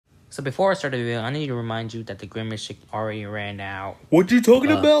So before I start the video, I need to remind you that the Grimace shake already ran out. What you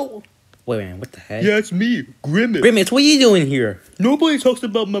talking about? Wait a minute, what the heck? Yeah, it's me, Grimace. Grimace, what are you doing here? Nobody talks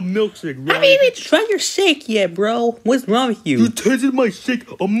about my milkshake, right? I haven't even tried your shake yet, bro. What's wrong with you? You tasted my shake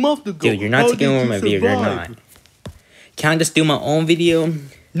a month ago. Dude, you're not taking over my video. You're not. Can I just do my own video?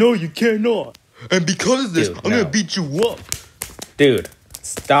 No, you cannot. And because of this, I'm gonna beat you up. Dude,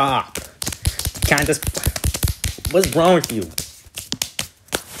 stop. Can I just... What's wrong with you?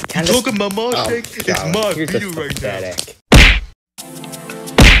 You talking about my shake? It's my video right now.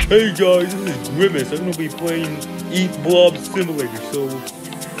 Hey guys, this is Grimace. I'm gonna be playing Eat Blobs Simulator.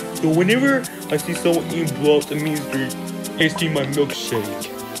 So whenever I see someone eating blobs, it means they're tasting my milkshake.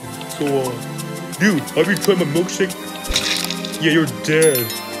 So, dude, have you tried my milkshake? Yeah, you're dead.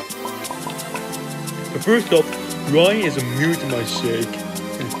 But first off, Ryan is immune to my shake.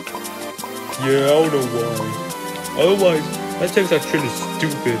 Yeah, I don't know why. Otherwise, that text I trend is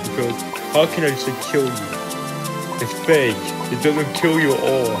stupid because how can I say kill you? It's fake. It doesn't kill you at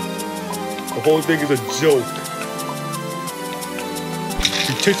all. The whole thing is a joke. If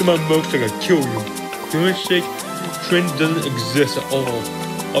you taste my milkshake, I kill you. The shake trend doesn't exist at all.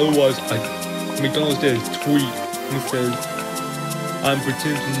 Otherwise, McDonald's did a tweet and says, I'm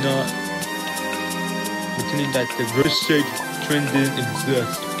pretending that the Grimace shake trend didn't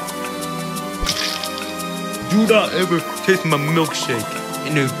exist. Do not ever taste my milkshake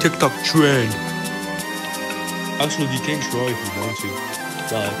in the TikTok trend. Actually, you can try if you want to,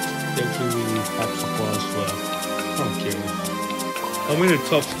 but they actually have supplies left. I don't care. I'm in the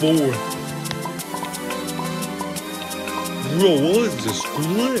top 4. Bro, what is this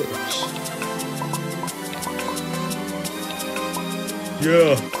glitch?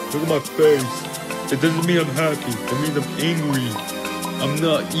 Yeah, look at my face. It doesn't mean I'm happy. It means I'm angry. I'm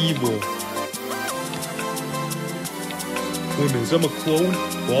not evil. Wait a minute, is that a clone?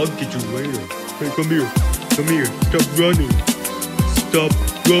 Well, I'll get you later. Hey, come here. Come here. Stop running. Stop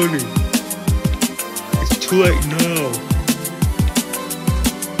running. It's too late now.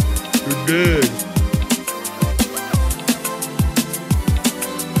 You're dead.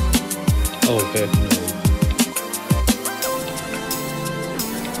 Oh, heck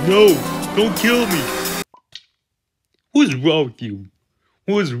no. No! Don't kill me! What's wrong with you?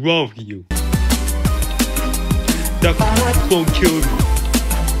 What's wrong with you? That clone killed me.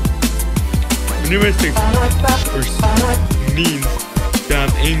 Whenever I say means that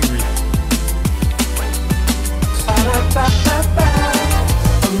I'm angry.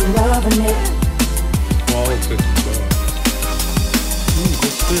 Wow, look at that. Ooh,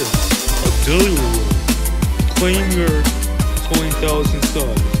 what's this? A daily reward. Claim your 20,000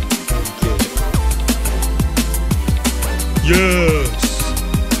 subs. Okay. Yes!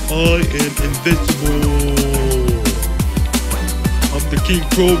 I am invincible! I'm the King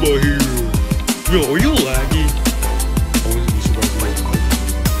Cobra here! Yo, are you laggy? I wasn't surprised.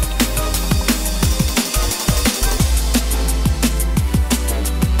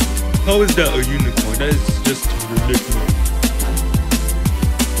 How is that a unicorn? That is just ridiculous.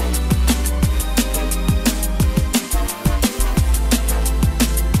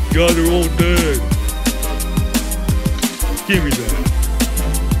 God, they're all dead. Give me that.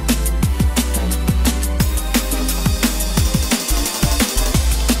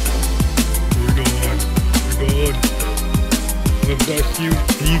 You're gone. I've got you.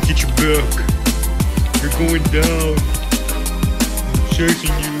 You get your back. You're going down. I'm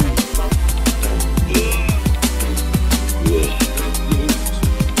chasing you.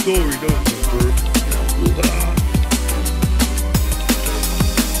 Sorry, that was a burp.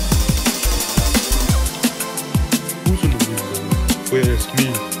 Wait, that's me.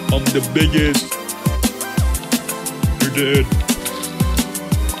 I'm the biggest. You're dead.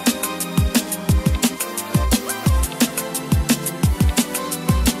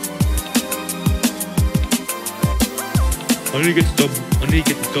 I need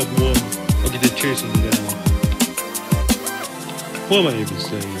to get the top 1. I'll get the chasing me down. What am I even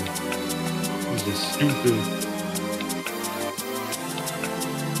saying? This is stupid.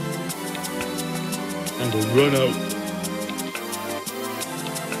 I'm gonna run out.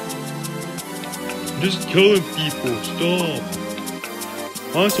 Just killing people, stop.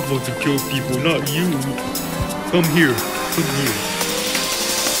 I'm supposed to kill people, not you. Come here.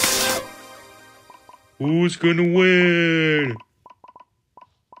 Who's gonna win?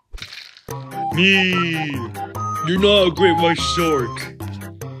 Me. You're not a great white shark.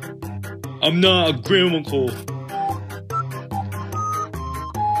 I'm not a granduncle.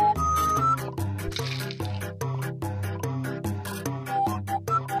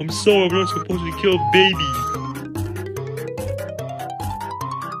 I'm sorry, I'm not supposed to kill babies.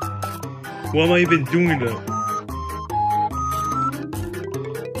 Why am I even doing that?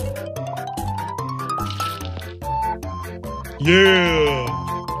 Yeah!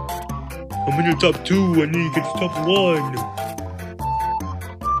 I'm in your top 2, I need to get to top 1.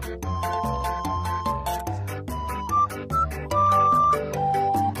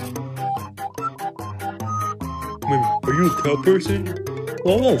 Wait, are you a cat person?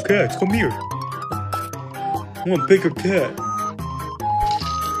 Oh, I want cats, come here. I want a bigger cat.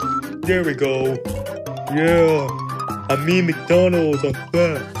 There we go. Yeah, I'm eating McDonald's, I'm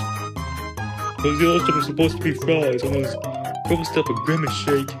fat. Those yellow stuff are supposed to be fries, and those purple stuff are Grimace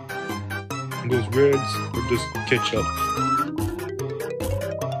shake. And those reds are just ketchup.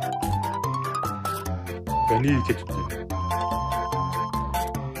 I need ketchup.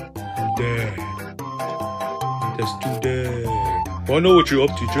 I'm dead. That's too dead. Well, I know what you're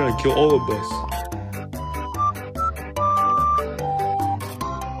up to, you're trying to kill all of us.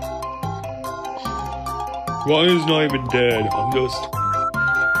 Ryan's not even dead. I'm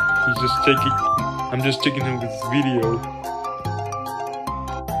just taking him with video.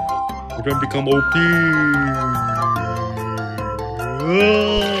 We're gonna become OP.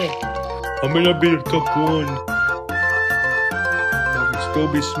 I may not be the top 1. I can still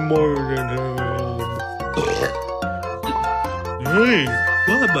be smarter than him. Hey,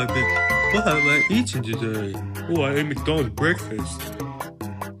 what have I eaten today? Oh, I ate McDonald's breakfast.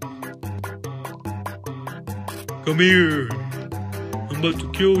 Come here. I'm about to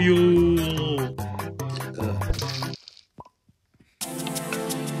kill you.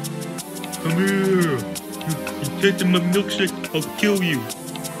 Come here. You tasted my milkshake, I'll kill you.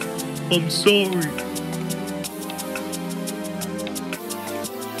 I'm sorry.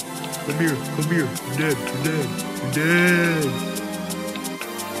 Come here. You're dead. You're dead.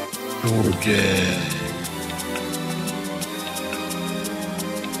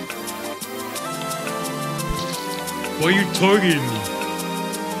 Why are you targeting me?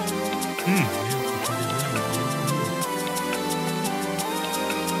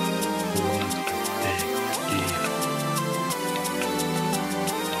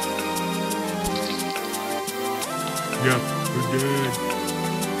 Yeah, we're dead.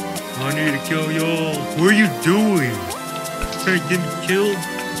 I need to kill y'all. What are you doing? Trying to get me killed?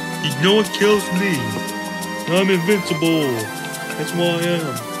 No one kills me. I'm invincible. That's why I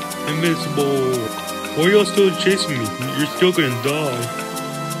am. Invincible. Why are y'all still chasing me? You're still gonna die.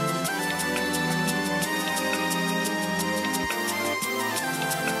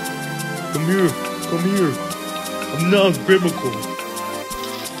 Come here. I'm not biblical.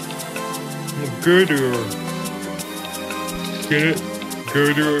 I'm a girderer. Get it?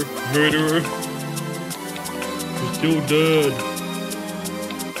 Girderer, murderer. You're still dead.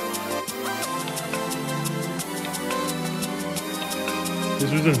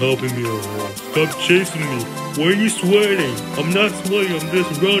 This isn't helping me at all. Stop chasing me. Why are you sweating? I'm not sweating, I'm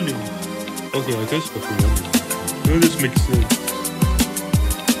just running. Okay, I guess I can run. None of this makes sense.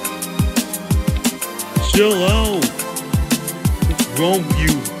 Chill out. What's wrong with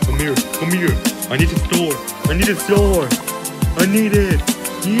you? Come here. I need a sword. I need it.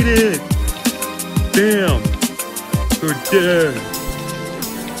 Damn. You're dead.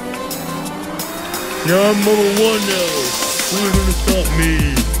 Now I'm number 1 now. Who's gonna stop me?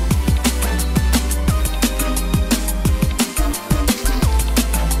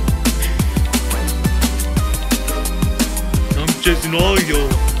 I'm chasing all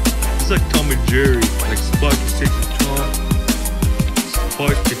y'all. It's like Tom and Jerry. Like Spike is chasing Tom.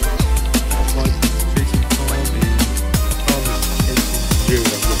 Spike is chasing Tom and Tom is chasing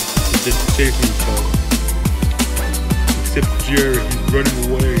Jerry. They're just chasing each other. Except Jerry, he's running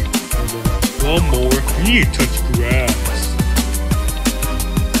away. One more. You need to touch grass.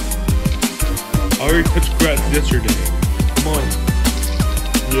 I already touched grass yesterday. Come on.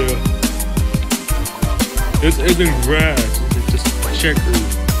 Yeah. This isn't grass. It's just checkers.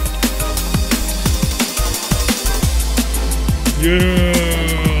 Yeah.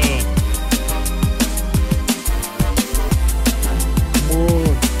 Come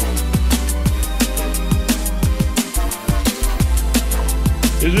on.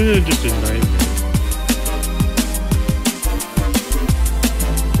 Isn't it just a nightmare?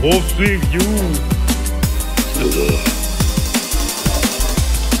 I'll save you.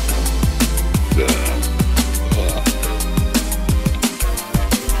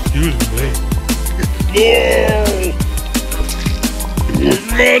 Excuse me. No!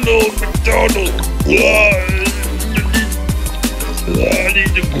 McDonald! I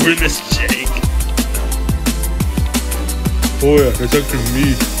need the Grimace shake. Oh yeah, that's actually me.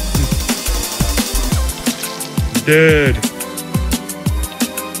 Dead.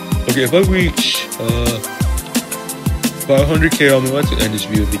 Okay, if I reach 500k, I'm about to end this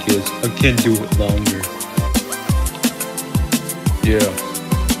video because I can't do it longer. Yeah.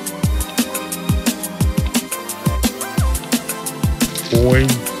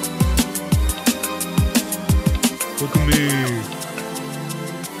 Boing. Look at me.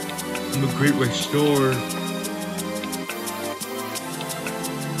 I'm a great restorer.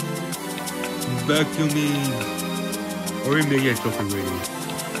 I'm vacuuming. Or maybe I took already.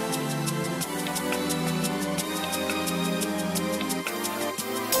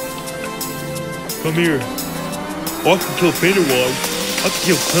 Come here. Oh, I can kill Pennywise. I can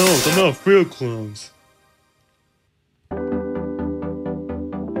kill clowns. I'm not afraid of clowns.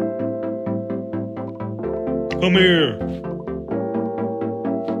 Come here.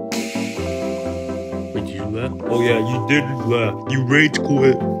 Wait, did you laugh? Oh yeah, you did laugh. You rage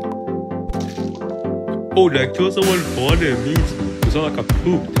quit. Oh, did I kill someone fun? It means it's not like I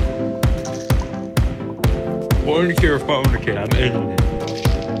pooped. 400k or 500k, I'm ending it.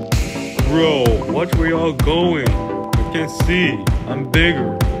 Bro, watch where y'all going. I can't see. I'm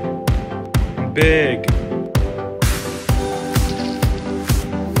bigger. I'm big.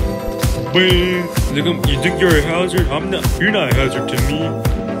 Bing. Look, you think you're a hazard? I'm not. You're not a hazard to me.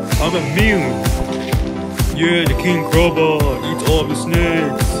 I'm immune. Yeah, the king crowbar eats all the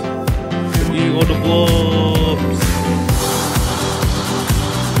snakes. Eat all the blobs.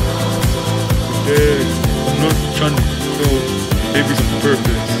 Dead. I'm not trying to show babies on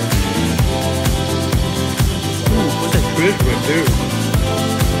purpose. Ooh, what's that treasure right there?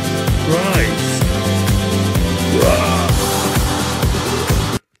 Prize.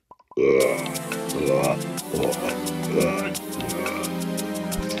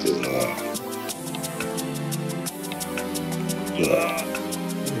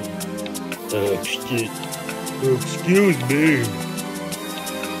 Excuse me.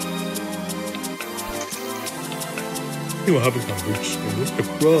 You haven't got rich. What's the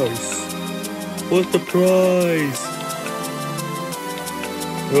price? What's the price?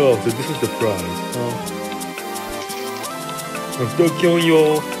 Oh, so this is the prize, huh? I'm still killing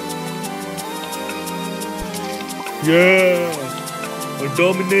y'all. Yeah! A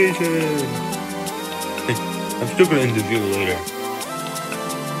domination! Hey, I'm still gonna end the video later.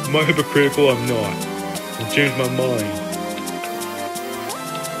 Am I hypocritical? I'm not. I changed my mind.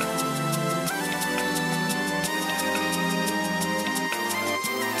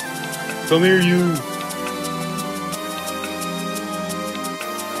 Come here, you!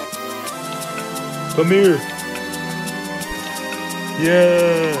 Come here!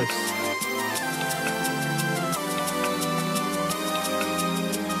 Yes!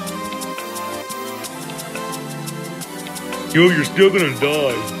 Yo, you're still gonna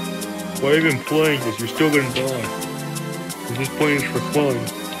die. Why even playing this? You're still gonna die. I'm just playing this for fun.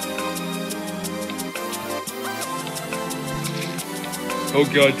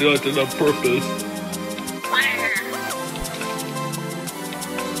 Okay, I did that on purpose.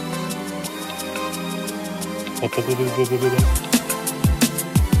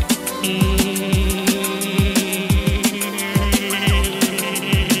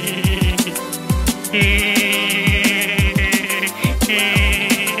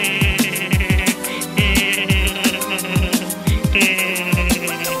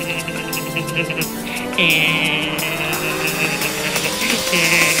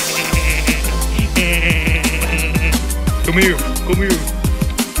 Come here, come here.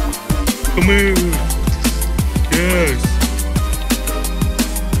 Come here. Yes.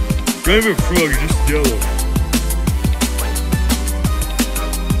 You're not even a frog, you're just yellow.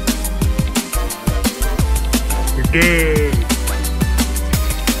 You're dead.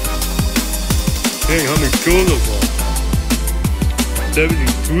 Dang, how many kills of all?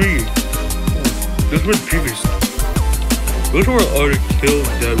 73. Those were previous. Those were other kills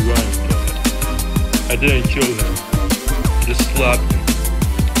that Ryan got. I didn't kill him. I just slapped him.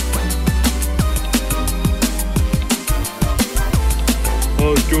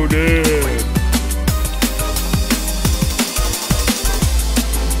 Oh, you're dead.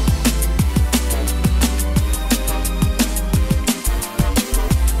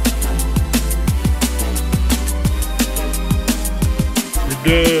 You're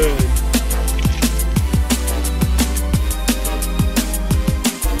dead.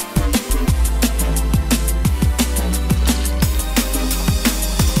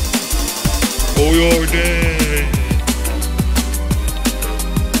 Oh, you're dead.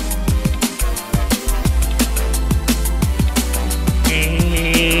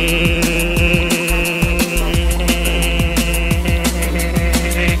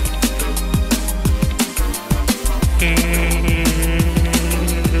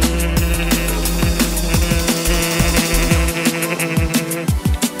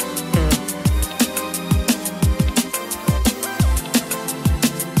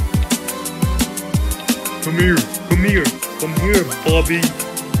 Come here, come here, come here, Bobby.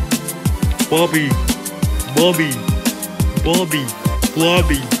 Bobby, Bobby, Bobby,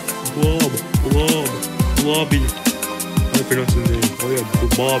 Blobby, Blob, Blob, Blobby. How do I pronounce his name? Oh yeah,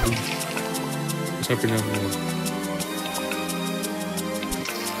 Bobby. That's how I pronounce his name.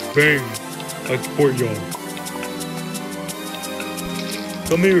 Bang! I support y'all.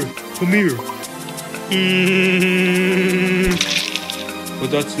 Come here, come here. But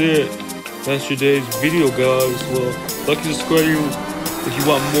that's it. That's today's video, guys. Well, like and subscribe if you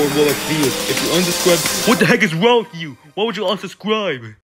want more Roblox videos. If you unsubscribe, what the heck is wrong with you? Why would you unsubscribe?